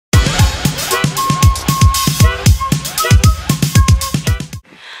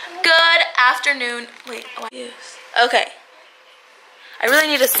afternoon. Wait, oh, yes. Okay. I really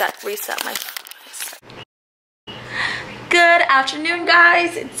need to reset my Good afternoon,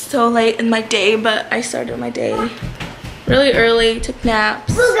 guys. It's so late in my day, but I started my day really early, took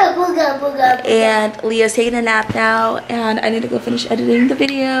naps. Booga, booga, booga, booga. And Leah's taking a nap now, and I need to go finish editing the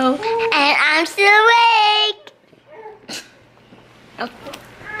video. And I'm still awake. Oh,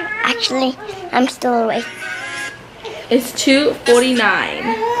 actually, I'm still awake. It's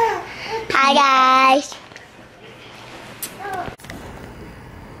 2:49. Hi, guys.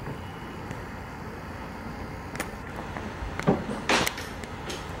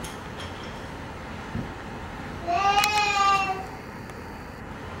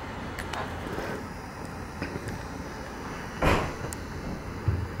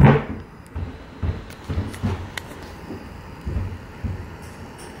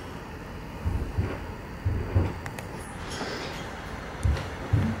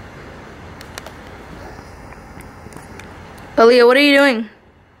 Aaliyah, what are you doing?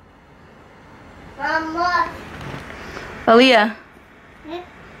 Mama. Aaliyah,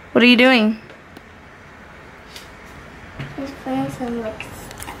 what are you doing? Just putting some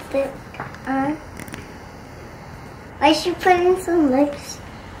lipstick on. Why is she putting some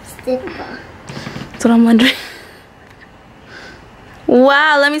lipstick on? That's what I'm wondering.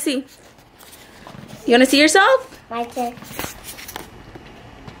 Wow, let me see. You want to see yourself? My turn.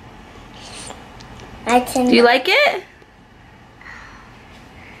 My turn. Do you like it?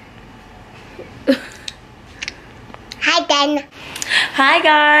 Hi, Dan. Hi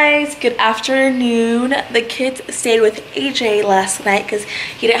guys, good afternoon. The kids stayed with AJ last night because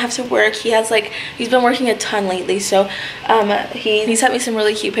he didn't have to work. He's been working a ton lately, so he sent me some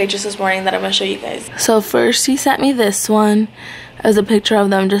really cute pictures this morning that I'm gonna show you guys. So first he sent me this one as a picture of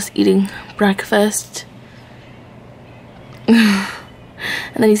them just eating breakfast. And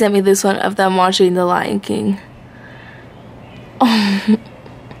then he sent me this one of them watching The Lion King. Oh.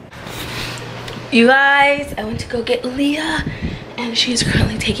 You guys, I went to go get Leah, and she's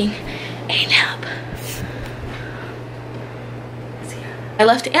currently taking a nap. I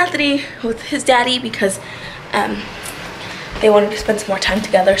left Anthony with his daddy because they wanted to spend some more time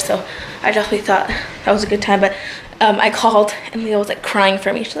together, so I definitely thought that was a good time. But I called, and Leah was like crying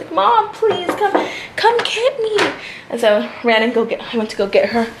for me. She's like, "Mom, please come get me." And so I went to go get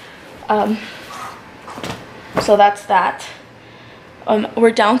her. So that's that.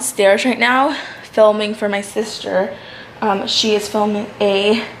 We're downstairs right now filming for my sister. She is filming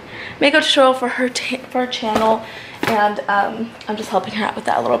a makeup tutorial for her channel, and I'm just helping her out with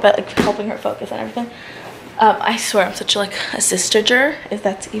that a little bit, like helping her focus and everything. I swear I'm such like a sistager, if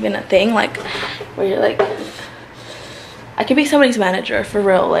that's even a thing, like where you're like, I could be somebody's manager for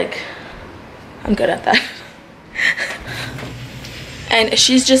real. Like, I'm good at that. And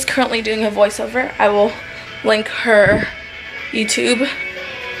she's just currently doing a voiceover. I will link her YouTube.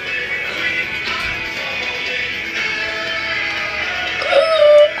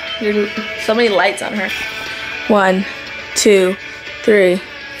 There's so many lights on her. 1, 2, 3,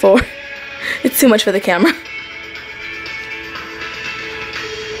 4. It's too much for the camera.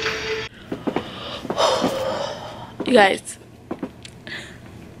 You guys,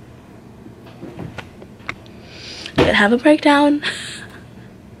 I did have a breakdown.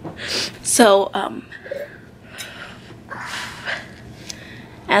 So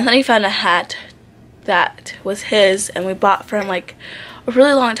Anthony found a hat that was his, and we bought from like a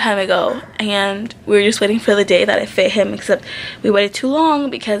really long time ago, and we were just waiting for the day that it fit him, except we waited too long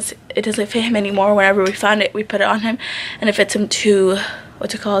because it doesn't fit him anymore. Whenever we found it, we put it on him, and it fits him too,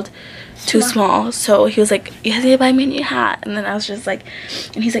 what's it called, too small. So he was like, "You have to buy me a new hat." And then I was just like,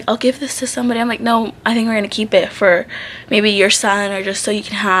 and he's like, "I'll give this to somebody." I'm like, "No, I think we're gonna keep it for maybe your son, or just so you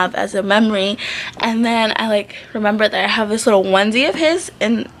can have as a memory." And then I like remember that I have this little onesie of his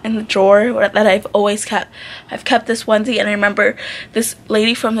in the drawer that I've always kept. I've kept this onesie, and I remember this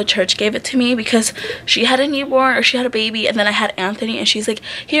lady from the church gave it to me because she had a newborn, or she had a baby, and then I had Anthony, and she's like,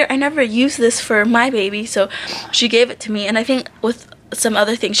 "Here, I never used this for my baby," so she gave it to me. And I think with some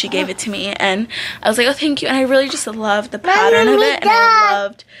other things she gave it to me, and I was like, "Oh, thank you." And I really just loved the pattern of it, and I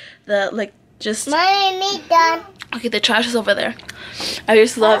loved the like just okay, the trash is over there. I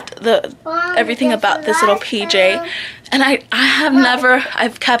just loved the everything about this little PJ, and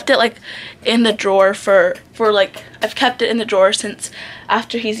I've kept it like in the drawer for like, I've kept it in the drawer since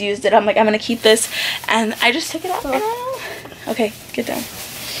after he's used it. I'm like, I'm gonna keep this, and I just took it out right now. Okay, get down.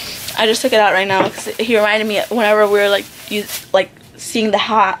 I just took it out right now because he reminded me whenever we were like seeing the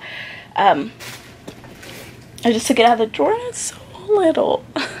hat. I just took it out of the drawer, and it's so little.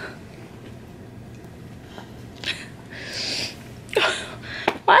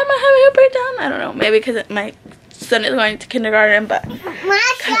 Why am I having a breakdown? I don't know, maybe because my son is going to kindergarten, but kind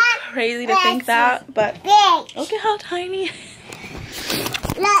of crazy to think that. But look at how tiny.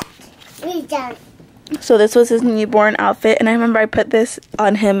 Look, we done. So this was his newborn outfit, and I remember I put this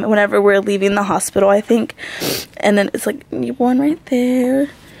on him whenever we were leaving the hospital, I think. And then it's like newborn right there.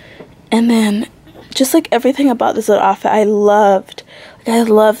 And then just like everything about this little outfit I loved. Like I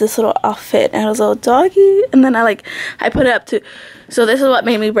love this little outfit, and it was a little doggy. And then I put it up to, so this is what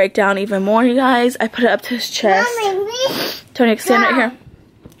made me break down even more, you guys. I put it up to his chest. Mommy, Tony, stand right here.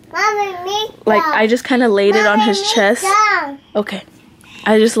 Mommy, Like I just kind of laid it on his chest. Okay.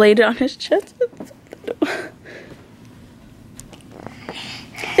 I just laid it on his chest.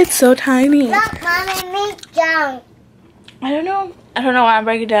 It's so tiny. Look, Mommy, me down. I don't know why I'm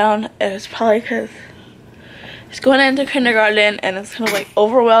breaking down. It's probably because he's going into kindergarten and it's kind of like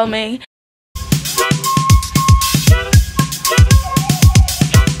overwhelming.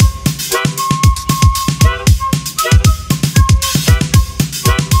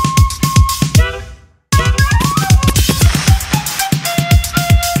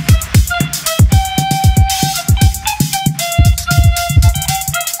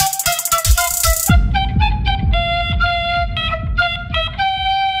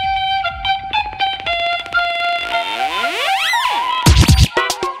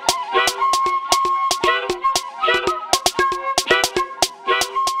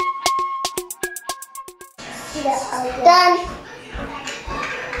 Done.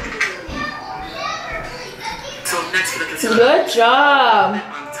 Good job.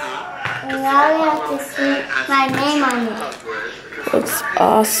 And now we have to see my name on it. Looks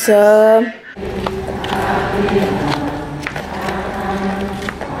awesome.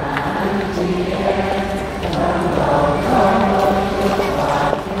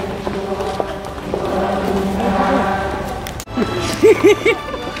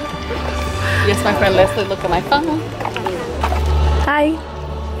 Yes, my friend Leslie, look at my phone. Hi.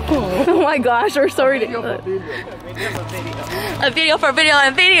 Oh my gosh, we're so ridiculous. A video for video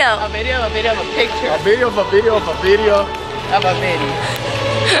and video. A video of a picture. A video of a video of a video. Of a video.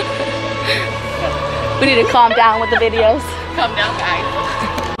 We need to calm down with the videos. Calm down, guys.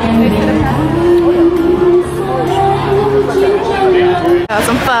 Got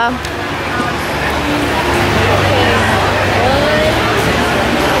some fun.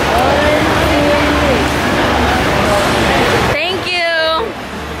 Thank you.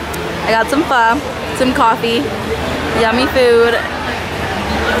 I got some pho, some coffee, yummy food.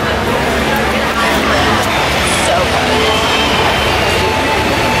 So good.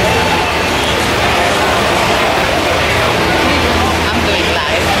 I'm doing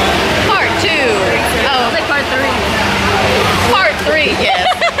live. Part 2. Oh, Like part 3. part 3, yes.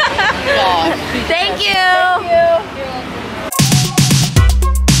 God. Thank you.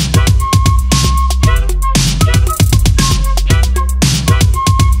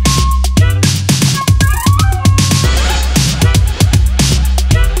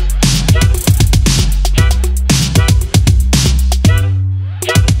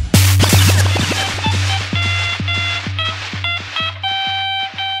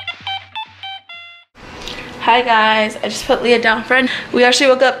 Hi guys, I just put Leah down for we actually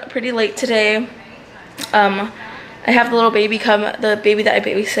woke up pretty late today. I have the little baby come, the baby that I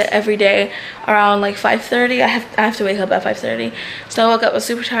babysit every day around like 5:30. I have to wake up at 5:30. So I woke up, was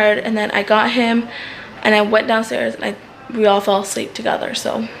super tired, and then I got him and I went downstairs and we all fell asleep together.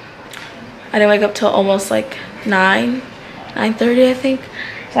 So I didn't wake up till almost like 9:30 I think.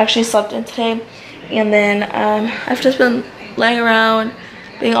 So I actually slept in today, and then I've just been laying around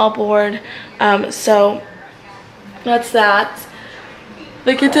being all bored. So that's that.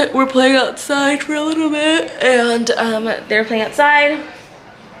 The kids were playing outside for a little bit, and they were playing outside,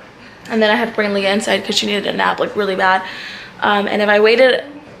 and then I had to bring Leah inside because she needed a nap like really bad. And if I waited,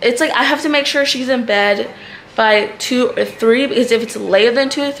 it's like I have to make sure she's in bed by 2 or 3, because if it's later than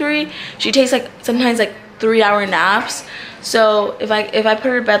 2 or 3, she takes like sometimes like 3-hour naps. So if I put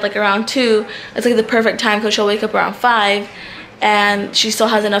her to bed like around 2, it's like the perfect time because she'll wake up around 5, and she still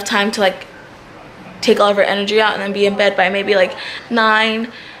has enough time to like take all of her energy out and then be in bed by maybe like 9.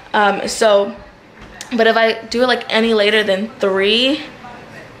 So but if I do it like any later than 3,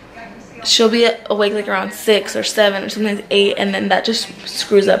 she'll be awake like around 6 or 7 or sometimes 8, and then that just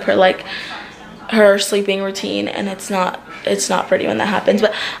screws up her like her sleeping routine, and it's not pretty when that happens.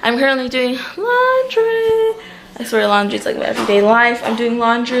 But I'm currently doing laundry. I swear laundry is like my everyday life. I'm doing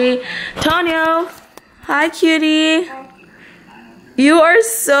laundry. Tonyo, hi cutie. You are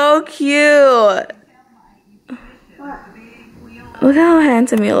so cute. Look how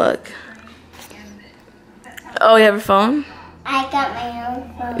handsome you look. Oh, you have your phone? I got my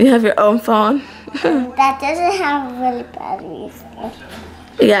own phone. You have your own phone? That doesn't have really batteries.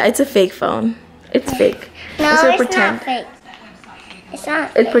 Yeah, it's a fake phone. It's fake. No, It's it's pretend. not fake. It's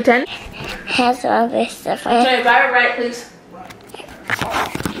not It's fake. pretend? Has all this stuff on it. Sorry, grab it right, please.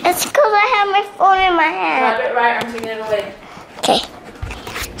 It's because I have my phone in my hand. Grab it right, I'm taking it away. Okay.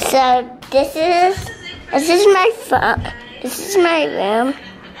 So this is my phone. This is my room.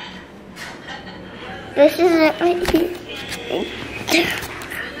 This is my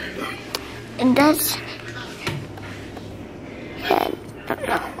and that's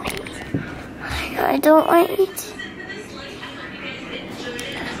I don't want it.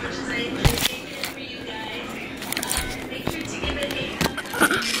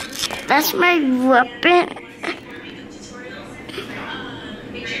 That's my weapon.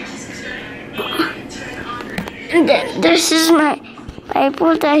 And then this is my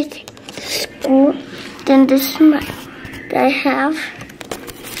Bible that I take to school. Then this is my that I have.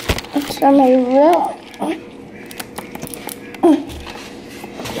 It's on my room.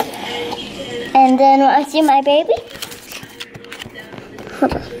 And then want to see my baby?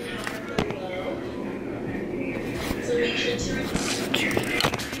 Hold on.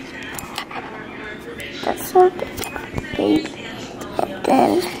 That's not the baby. And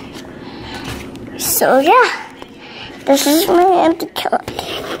then, so yeah. This is my empty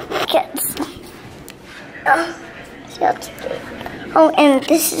kids. Oh, and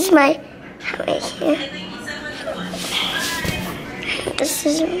this is my right here. This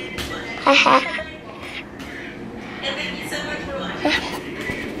is I have.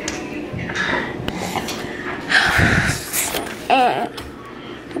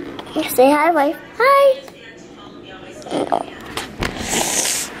 And say hi, wife. Hi.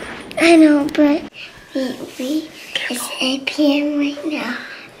 I know, but it's 8 p.m. right now.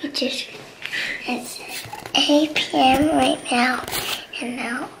 It's 8 p.m. right now, and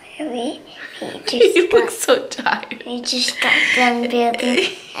now we just You look so tired. We just got done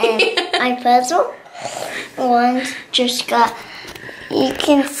building my puzzle. One just got. You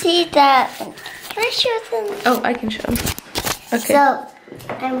can see that. Can I show them? Oh, I can show them. Okay. So,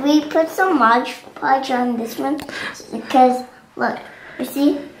 and we put some Mod Podge on this one because look, you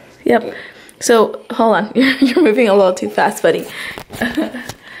see? Yep. So, hold on. You're moving a little too fast, buddy.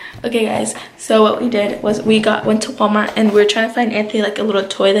 Okay, guys. So, what we did was we went to Walmart and we were trying to find Anthony like a little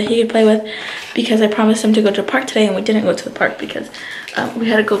toy that he could play with because I promised him to go to the park today and we didn't go to the park because we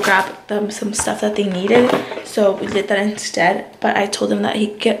had to go grab them some stuff that they needed. So, we did that instead. But I told him that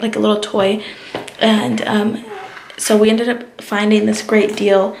he'd get like a little toy and so we ended up finding this great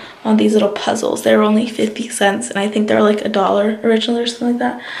deal on these little puzzles. They were only 50 cents, and I think they were like $1 originally or something like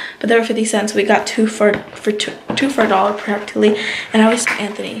that. But they were 50 cents. We got two for $1 practically. And I always told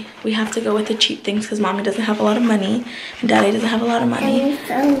Anthony, we have to go with the cheap things because mommy doesn't have a lot of money and daddy doesn't have a lot of money. And we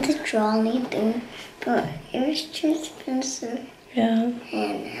found the trolley thing, but it was too expensive. Yeah.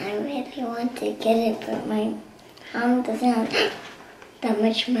 And I really want to get it, but my mom doesn't have that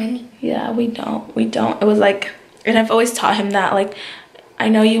much money. Yeah, we don't. It was like, and I've always taught him that, like, I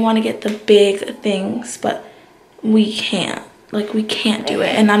know you want to get the big things, but we can't. Like, we can't do it.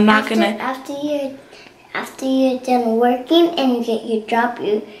 And I'm not gonna. After you're done working and you get your job,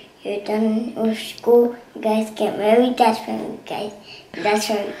 you're done with school. You guys get married. That's when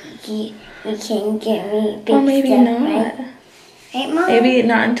you can get me big Or maybe stuff, not. Right, Mom? Maybe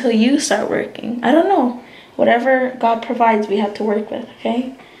not until you start working. I don't know. Whatever God provides, we have to work with.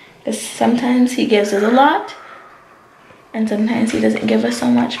 Okay? Because sometimes He gives us a lot. And sometimes He doesn't give us so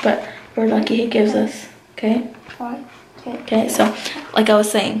much, but we're lucky He gives us, okay? Okay, so like I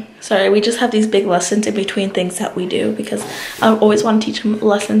was saying, sorry, we just have these big lessons in between things that we do because I always want to teach him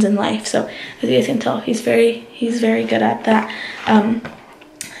lessons in life. So as you guys can tell, he's very good at that.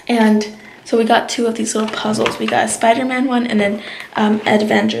 And so we got two of these little puzzles. We got a Spider-Man one and then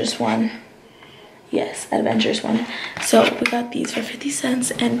Avengers one. Yes, Adventures one. So we got these for 50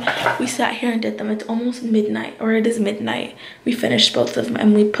 cents and we sat here and did them. It's almost midnight, or it is midnight. We finished both of them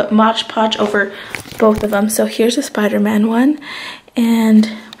and we put Mod Podge over both of them. So here's a Spider-Man one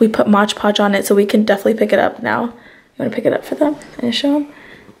and we put Mod Podge on it so we can definitely pick it up now. You want to pick it up for them and show them?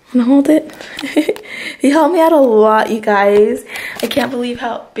 And hold it. He helped me out a lot, you guys. I can't believe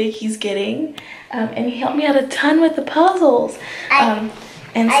how big he's getting. And he helped me out a ton with the puzzles. I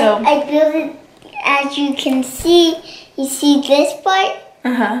built it. As you can see, you see this part?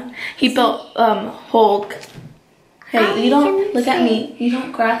 He built Hulk. Hey, you don't look at me. You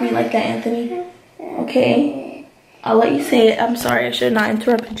don't grab me like that, Anthony. Okay? I'll let you say it. I'm sorry, I should not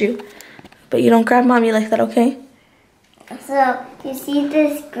interrupted you. But you don't grab mommy like that, okay? So, you see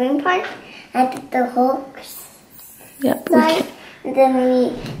this green part? I did the Hulk Yep. side. And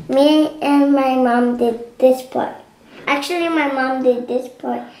then me and my mom did this part. Actually, my mom did this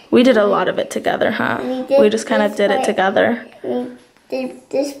part. We did a lot of it together, huh? We just kind of did it together. We did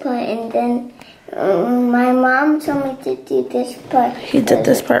this part, and then my mom told me to do this part. He did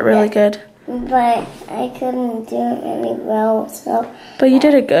this part really good. But I couldn't do it really well, so. But you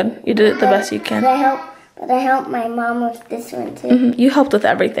did it good. You did it the best you can. But I helped my mom with this one too. You helped with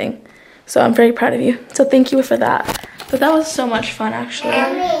everything. So I'm very proud of you. So thank you for that. But that was so much fun, actually.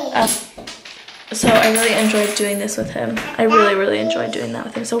 So I really enjoyed doing this with him. I really, really enjoyed doing that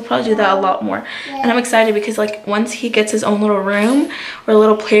with him. So we'll probably do that a lot more. And I'm excited because like once he gets his own little room or a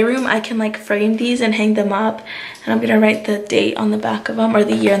little playroom, I can like frame these and hang them up. And I'm gonna write the date on the back of them or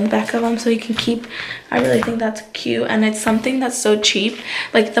the year on the back of them so he can keep. I really think that's cute. And it's something that's so cheap.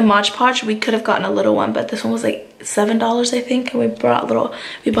 Like the Mod Podge, we could have gotten a little one, but this one was like $7, I think. And we bought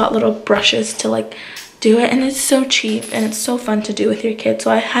little brushes to like do it, and it's so cheap and it's so fun to do with your kids. So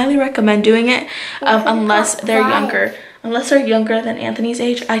I highly recommend doing it unless they're younger than Anthony's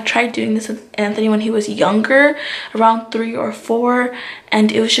age. I tried doing this with Anthony when he was younger, around 3 or 4,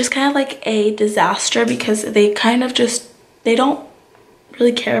 and it was just kind of like a disaster because they kind of just, they don't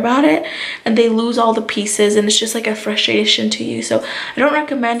really care about it and they lose all the pieces, and it's just like a frustration to you. So I don't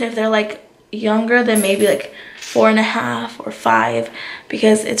recommend if they're like younger than maybe like 4.5 or 5,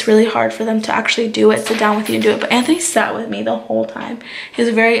 because it's really hard for them to actually do it, sit down with you and do it. But Anthony sat with me the whole time. He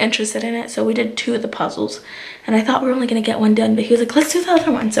was very interested in it. So we did 2 of the puzzles, and I thought we were only gonna get 1 done, but he was like, let's do the other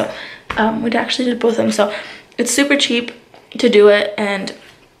one. So we actually did both of them. So it's super cheap to do it, and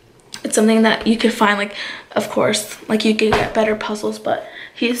it's something that you could find, like, of course, like you could get better puzzles, but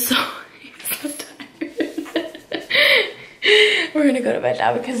he's so tired. We're gonna go to bed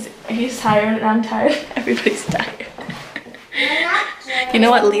now because he's tired and I'm tired. Everybody's tired. You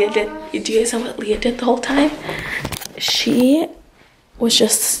know what Leah did? Do you guys know what Leah did the whole time? She was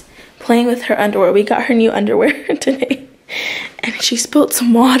just playing with her underwear. We got her new underwear today, and she spilled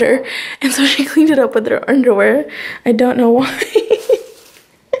some water, and so she cleaned it up with her underwear. I don't know why.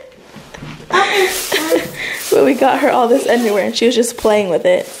 But we got her all this underwear, and she was just playing with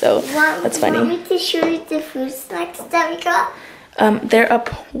it, so that's funny. Want me to show you the food snacks that we got? They're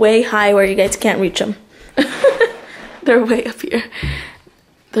up way high where you guys can't reach them. They're way up here.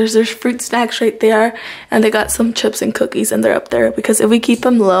 There's fruit snacks right there, and they got some chips and cookies, and they're up there because if we keep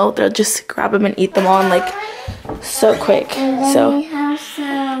them low, they'll just grab them and eat them all in like so quick. So we have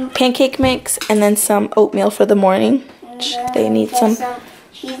some pancake mix and then some oatmeal for the morning. They need some.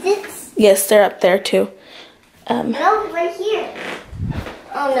 Cheez-Its? Yes, they're up there too. No, right here.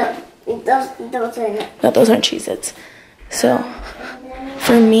 Oh no, those are not. No, those aren't Cheez-Its. So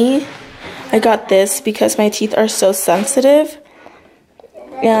for me, I got this because my teeth are so sensitive,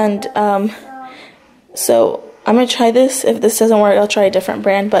 and so I'm gonna try this. If this doesn't work, I'll try a different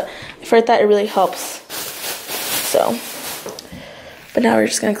brand, but I've heard that it really helps. So, but now we're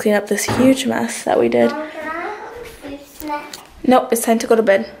just gonna clean up this huge mess that we did. Mom, can I have a food snack? Nope, it's time to go to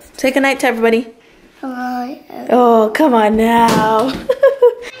bed. Say goodnight to everybody. Bye. Oh, come on now.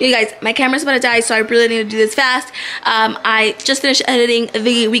 You guys, my camera's about to die, so I really need to do this fast. I just finished editing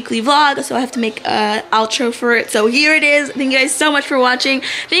the weekly vlog, so I have to make an outro for it. So here it is. Thank you guys so much for watching.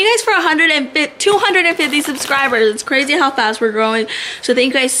 Thank you guys for 250 subscribers. It's crazy how fast we're growing. So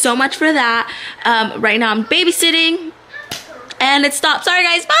thank you guys so much for that. Right now I'm babysitting, and it stopped. Sorry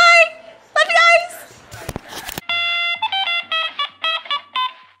guys, bye. Love you guys.